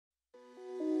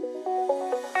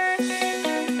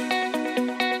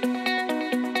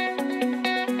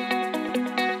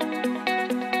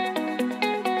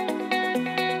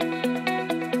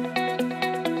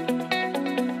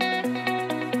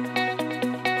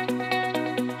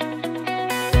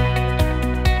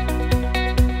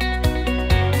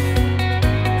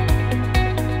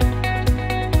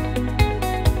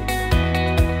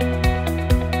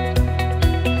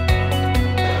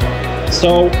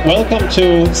So welcome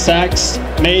to SAXS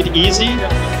Made Easy.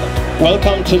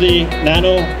 Welcome to the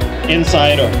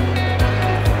Nano-inXider.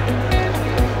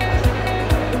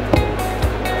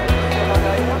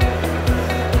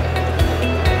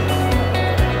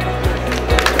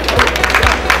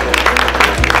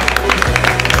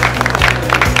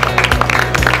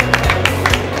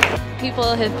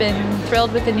 People have been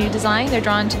thrilled with the new design. They're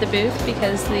drawn to the booth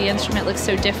because the instrument looks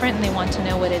so different and they want to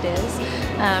know what it is.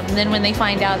 Then when they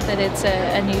find out that it's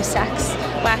a new SAXS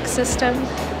wax system,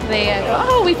 they go,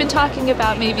 oh, we've been talking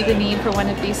about maybe the need for one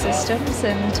of these systems,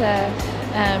 and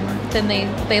then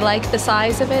they like the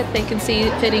size of it. They can see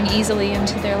it fitting easily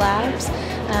into their labs.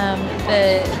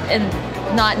 And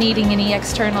not needing any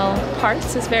external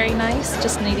parts is very nice,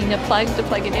 just needing a plug to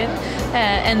plug it in.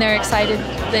 And they're excited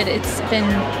that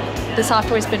the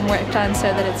software's been worked on so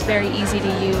that it's very easy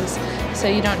to use. So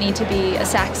you don't need to be a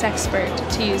SAXS expert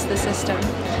to use the system.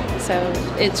 So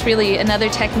it's really another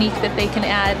technique that they can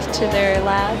add to their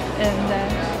lab,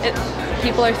 and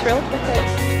people are thrilled with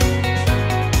it.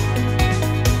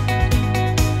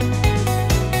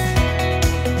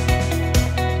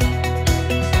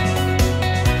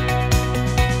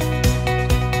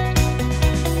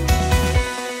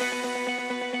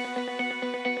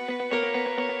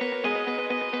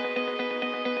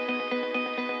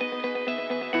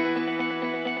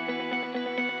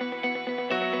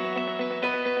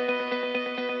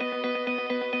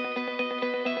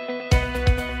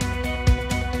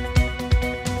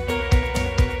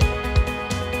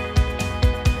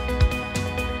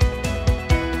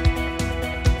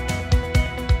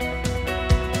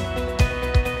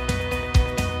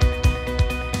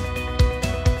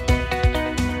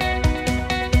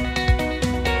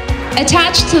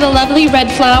 Attached to the lovely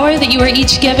red flower that you were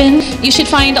each given, you should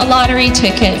find a lottery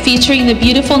ticket featuring the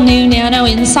beautiful new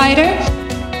Nano-inXider.